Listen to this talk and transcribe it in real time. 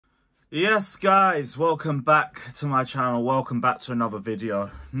Yes guys, welcome back to my channel, welcome back to another video.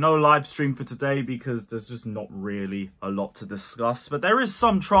 No live stream for today because there's just not really a lot to discuss, but there is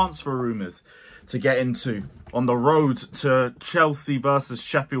some transfer rumours to get into on the road to Chelsea versus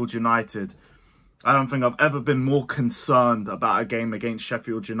Sheffield United. I don't think I've ever been more concerned about a game against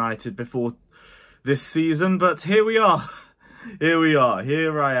Sheffield United before this season, but here we are.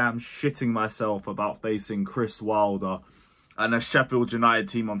 Here I am shitting myself about facing Chris Wilder and a Sheffield United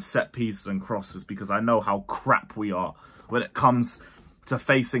team on set pieces and crosses because I know how crap we are when it comes to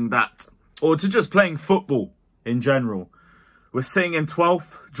facing that or to just playing football in general. We're sitting in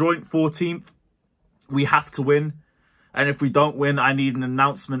 12th, joint 14th. We have to win. And if we don't win, I need an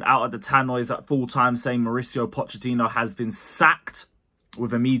announcement out of the tannoys at full time saying Mauricio Pochettino has been sacked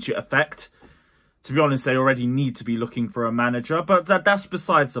with immediate effect. To be honest, they already need to be looking for a manager, but that's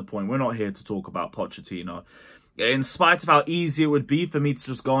besides the point. We're not here to talk about Pochettino. In spite of how easy it would be for me to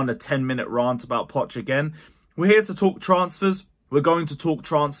just go on a 10-minute rant about Poch again, we're here to talk transfers. We're going to talk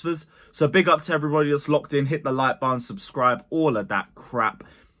transfers. So big up to everybody that's locked in. Hit the like button, subscribe, all of that crap.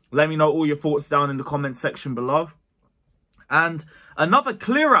 Let me know all your thoughts down in the comment section below. And another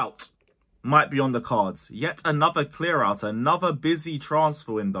clear out might be on the cards. Yet another clear out, another busy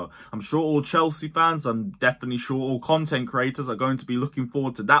transfer window. I'm sure all Chelsea fans, I'm definitely sure all content creators are going to be looking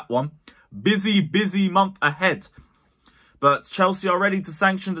forward to that one. Busy month ahead. But Chelsea are ready to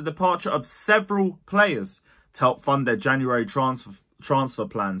sanction the departure of several players to help fund their January transfer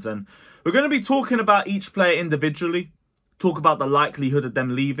plans. And we're going to be talking about each player individually, talk about the likelihood of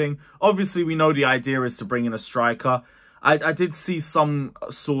them leaving. Obviously, we know the idea is to bring in a striker. I did see some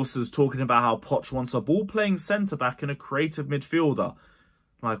sources talking about how Poch wants a ball-playing centre-back and a creative midfielder.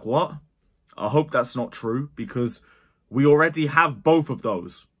 Like, what? I hope that's not true, because we already have both of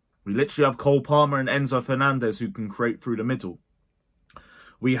those. We literally have Cole Palmer and Enzo Fernandez who can create through the middle.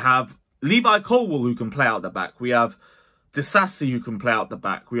 We have Levi Colwill who can play out the back. We have Disasi who can play out the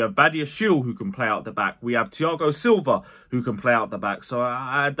back. We have Badiashile who can play out the back. We have Thiago Silva who can play out the back. So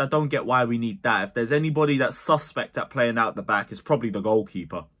I don't get why we need that. If there's anybody that's suspect at playing out the back, it's probably the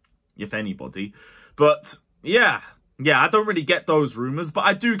goalkeeper, if anybody. But yeah, I don't really get those rumours, but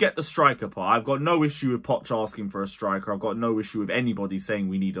I do get the striker part. I've got no issue with Poch asking for a striker. I've got no issue with anybody saying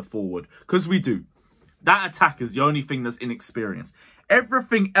we need a forward, because we do. That attack is the only thing that's inexperienced.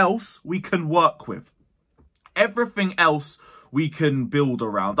 Everything else we can work with. Everything else we can build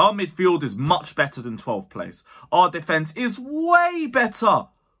around. Our midfield is much better than 12th place. Our defence is way better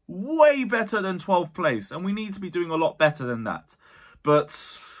than 12th place. And we need to be doing a lot better than that.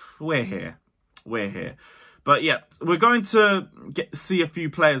 But we're here. But yeah, we're going to see a few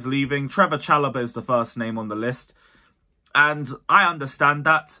players leaving. Trevor Chalobah is the first name on the list. And I understand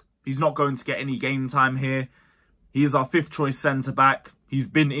that. He's not going to get any game time here. He is our 5th choice centre-back. He's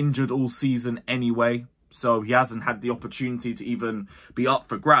been injured all season anyway, so he hasn't had the opportunity to even be up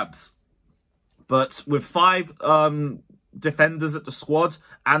for grabs. But with 5 defenders at the squad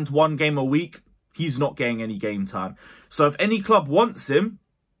and 1 game a week, he's not getting any game time. So if any club wants him,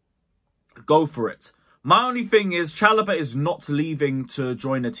 go for it. My only thing is Chalobah is not leaving to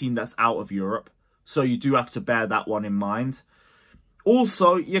join a team that's out of Europe. So you do have to bear that one in mind.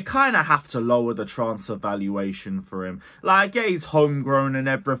 Also, you kind of have to lower the transfer valuation for him. Like, I get he's homegrown and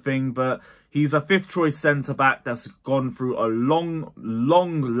everything, but he's a 5th choice centre-back that's gone through a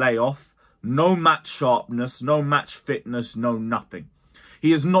long layoff. No match sharpness, no match fitness, no nothing.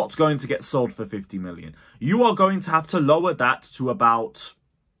 He is not going to get sold for 50 million. You are going to have to lower that to about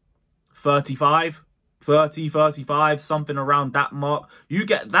 35, something around that mark. You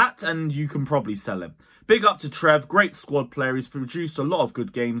get that and you can probably sell him. Big up to Trev, great squad player. He's produced a lot of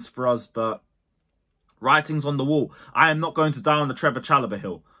good games for us, but writing's on the wall. I am not going to die on the Trevor Chalobah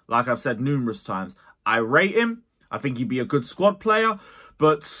hill, like I've said numerous times. I rate him. I think he'd be a good squad player,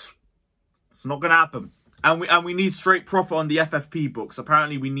 but it's not going to happen. And we need straight profit on the FFP books.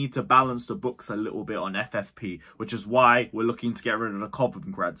 Apparently, we need to balance the books a little bit on FFP, which is why we're looking to get rid of the Cobham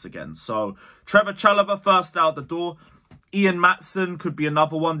grads again. So, Trevor Chalobah first out the door. Ian Maatsen could be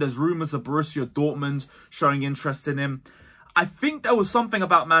another one. There's rumours of Borussia Dortmund showing interest in him. I think there was something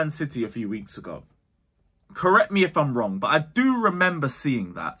about Man City a few weeks ago. Correct me if I'm wrong, but I do remember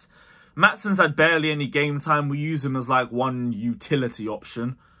seeing that. Maatsen's had barely any game time. We use him as like one utility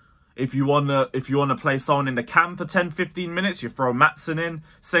option. If you wanna play someone in the cam for 10-15 minutes, you throw Maatsen in.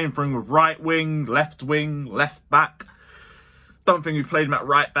 Same thing with right wing, left back. Don't think we played him at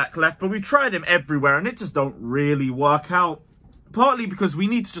right back, left, but we tried him everywhere and it just don't really work out. Partly because we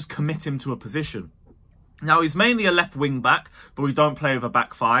need to just commit him to a position. Now, he's mainly a left wing back, but we don't play with a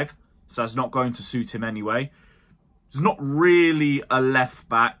back 5, so that's not going to suit him anyway. He's not really a left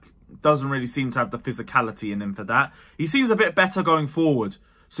back. doesn't really seem to have the physicality in him for that. He seems a bit better going forward.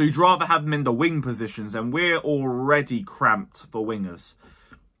 So you'd rather have him in the wing positions, and we're already cramped for wingers.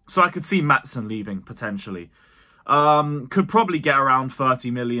 So I could see Maatsen leaving, potentially. Could probably get around 30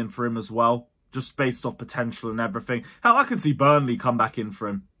 million for him as well, just based off potential and everything. Hell, I could see Burnley come back in for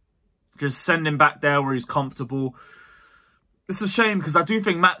him. Just send him back there where he's comfortable. It's a shame because I do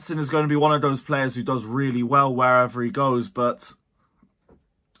think Maatsen is going to be one of those players who does really well wherever he goes, but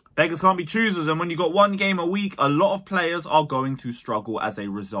beggars can't be choosers, and when you got 1 game a week, a lot of players are going to struggle as a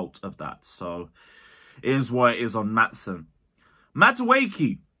result of that. So it is what it is on Maatsen.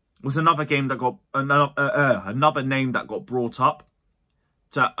 Madueke was another game that got another name that got brought up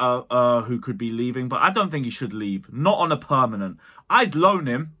to who could be leaving, but I don't think he should leave. Not on a permanent. I'd loan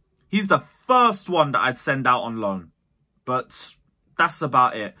him. He's the first one that I'd send out on loan, but that's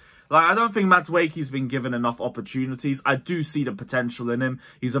about it. Like, I don't think Madueke's been given enough opportunities. I do see the potential in him.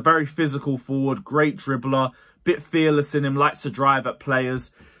 He's a very physical forward, great dribbler, bit fearless in him, likes to drive at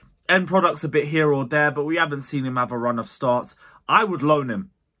players. End product's a bit here or there, but we haven't seen him have a run of starts. I would loan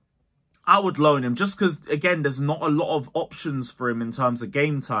him. I would loan him just because, again, there's not a lot of options for him in terms of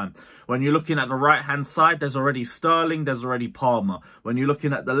game time. When you're looking at the right-hand side, there's already Sterling, there's already Palmer. When you're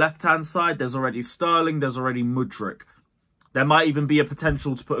looking at the left-hand side, there's already Sterling, there's already Mudryk. There might even be a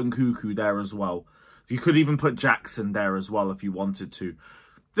potential to put Nkunku there as well. You could even put Jackson there as well if you wanted to.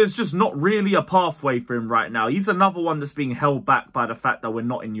 There's just not really a pathway for him right now. He's another one that's being held back by the fact that we're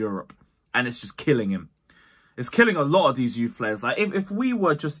not in Europe. And it's just killing him. It's killing a lot of these youth players. Like, if we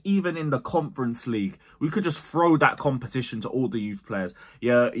were just even in the Conference League, we could just throw that competition to all the youth players.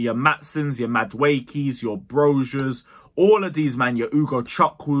 Your Maatsens, your Maduekes, your Brosiers, all of these, man, your Ugo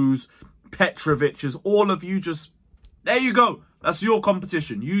Chukwus, Petrovic's, all of you just... There you go. That's your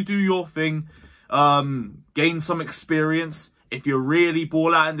competition. You do your thing. Gain some experience. If you really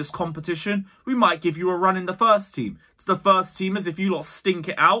ball out in this competition, we might give you a run in the first team. It's the first teamers. If you lot stink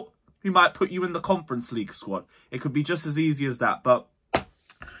it out, we might put you in the Conference League squad. It could be just as easy as that. But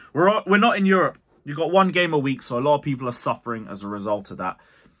we're not in Europe. You've got 1 game a week, so a lot of people are suffering as a result of that.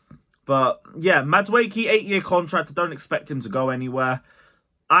 But yeah, Madueke, 8-year contract. I don't expect him to go anywhere.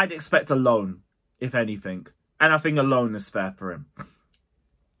 I'd expect a loan, if anything. And I think a loan is fair for him.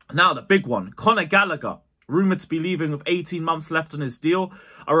 Now, the big one. Conor Gallagher, rumoured to be leaving with 18 months left on his deal.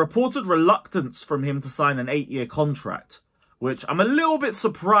 A reported reluctance from him to sign an 8-year contract, which I'm a little bit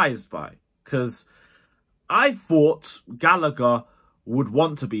surprised by, because I thought Gallagher would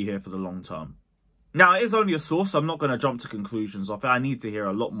want to be here for the long term. Now, it is only a source, so I'm not going to jump to conclusions off it. I need to hear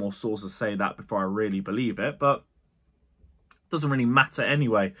a lot more sources say that before I really believe it, but it doesn't really matter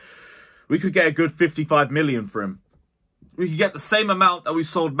anyway. We could get a good 55 million for him. We could get the same amount that we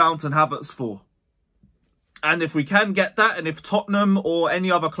sold Mount and Havertz for. And if we can get that, and if Tottenham or any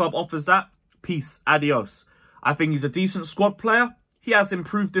other club offers that, peace, adios. I think he's a decent squad player. He has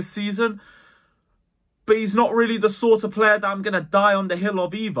improved this season. But he's not really the sort of player that I'm going to die on the hill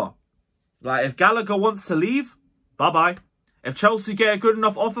of either. Like, if Gallagher wants to leave, bye-bye. If Chelsea get a good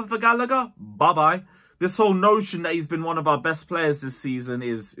enough offer for Gallagher, bye-bye. This whole notion that he's been one of our best players this season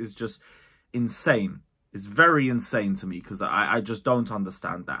is just insane. It's very insane to me, because I just don't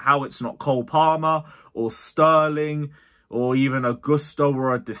understand that. How it's not Cole Palmer or Sterling or even a Gusto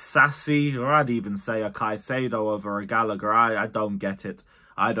or a Disassi, or I'd even say a Caicedo over a Gallagher. I don't get it.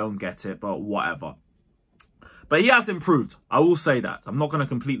 I don't get it, but whatever. But he has improved. I will say that. I'm not going to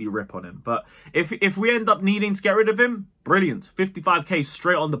completely rip on him. But if we end up needing to get rid of him, brilliant. 55k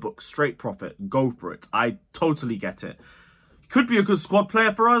straight on the book, straight profit. Go for it. I totally get it. Could be a good squad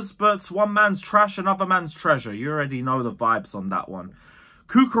player for us, but one man's trash, another man's treasure. You already know the vibes on that one.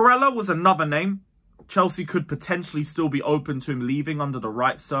 Cucurella was another name. Chelsea could potentially still be open to him leaving under the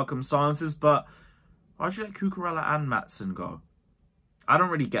right circumstances, but why'd you let Cucurella and Maatsen go? I don't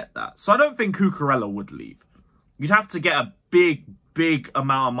really get that. So I don't think Cucurella would leave. You'd have to get a big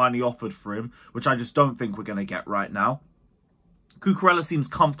amount of money offered for him, which I just don't think we're going to get right now. Cucurella seems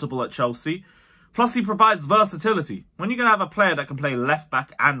comfortable at Chelsea. Plus, he provides versatility. When you're going to have a player that can play left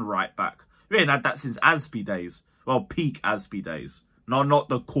back and right back? We ain't had that since Aspi days. Well, peak Aspi days. No, not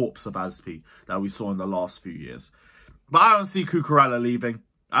the corpse of Aspi that we saw in the last few years. But I don't see Cucurella leaving.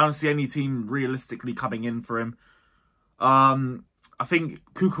 I don't see any team realistically coming in for him. I think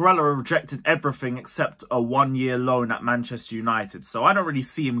Cucurella rejected everything except a 1-year loan at Manchester United. So I don't really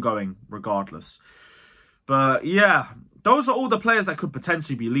see him going regardless. But yeah, those are all the players that could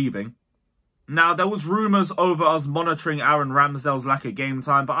potentially be leaving. Now, there was rumours over us monitoring Aaron Ramsdale's lack of game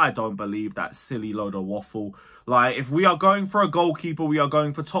time, but I don't believe that silly load of waffle. Like, if we are going for a goalkeeper, we are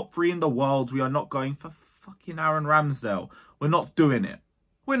going for top 3 in the world. We are not going for fucking Aaron Ramsdale. We're not doing it.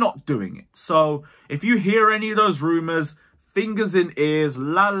 we're not doing it. So if you hear any of those rumours, fingers in ears,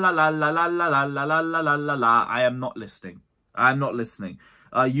 la la la la la la la la la la la la la, I am not listening. I'm not listening.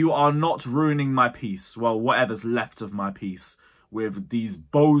 You are not ruining my peace. Well, whatever's left of my peace with these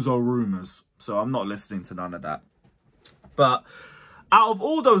bozo rumours. So I'm not listening to none of that. But out of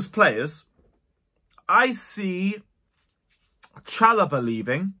all those players, I see Chalobah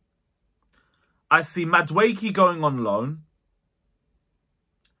leaving. I see Madueke going on loan.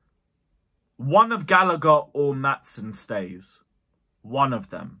 One of Gallagher or Maatsen stays. One of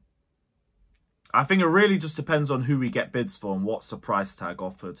them. I think it really just depends on who we get bids for and what's the price tag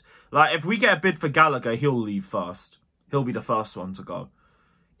offered. Like, if we get a bid for Gallagher, he'll leave first. He'll be the first one to go.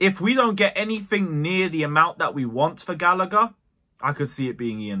 If we don't get anything near the amount that we want for Gallagher, I could see it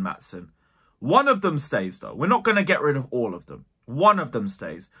being Ian Maatsen. One of them stays, though. We're not going to get rid of all of them. One of them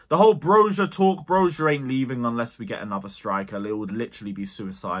stays. The whole Brozier talk, Brozier ain't leaving unless we get another striker. It would literally be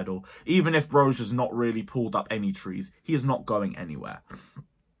suicidal. Even if Brozier's not really pulled up any trees, he is not going anywhere.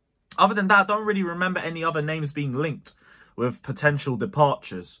 Other than that, I don't really remember any other names being linked with potential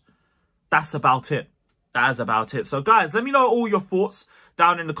departures. That's about it. That is about it. So, guys, let me know all your thoughts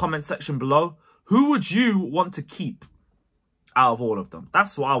down in the comment section below. Who would you want to keep out of all of them?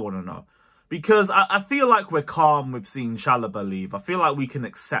 That's what I want to know. Because I feel like we're calm with seeing Chalobah leave. I feel like we can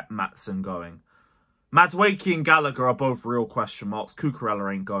accept Maatsen going. Madueke and Gallagher are both real question marks.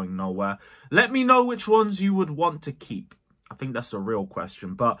 Cucurella ain't going nowhere. Let me know which ones you would want to keep. I think that's a real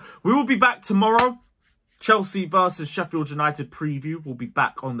question. But we will be back tomorrow. Chelsea versus Sheffield United preview will be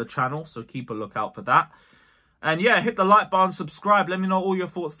back on the channel. So keep a lookout for that. And yeah, hit the like button, subscribe. Let me know all your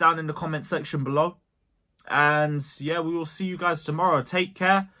thoughts down in the comment section below. And yeah, we will see you guys tomorrow. Take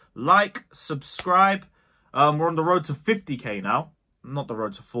care. Like, subscribe. We're on the road to 50k now. Not the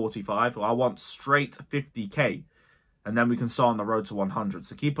road to 45. I want straight 50k. And then we can start on the road to 100.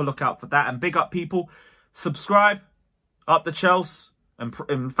 So keep a lookout for that. And big up, people. Subscribe. Up the Chelsea. And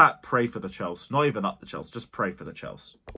in fact, pray for the Chelsea. Not even up the Chelsea. Just pray for the Chelsea.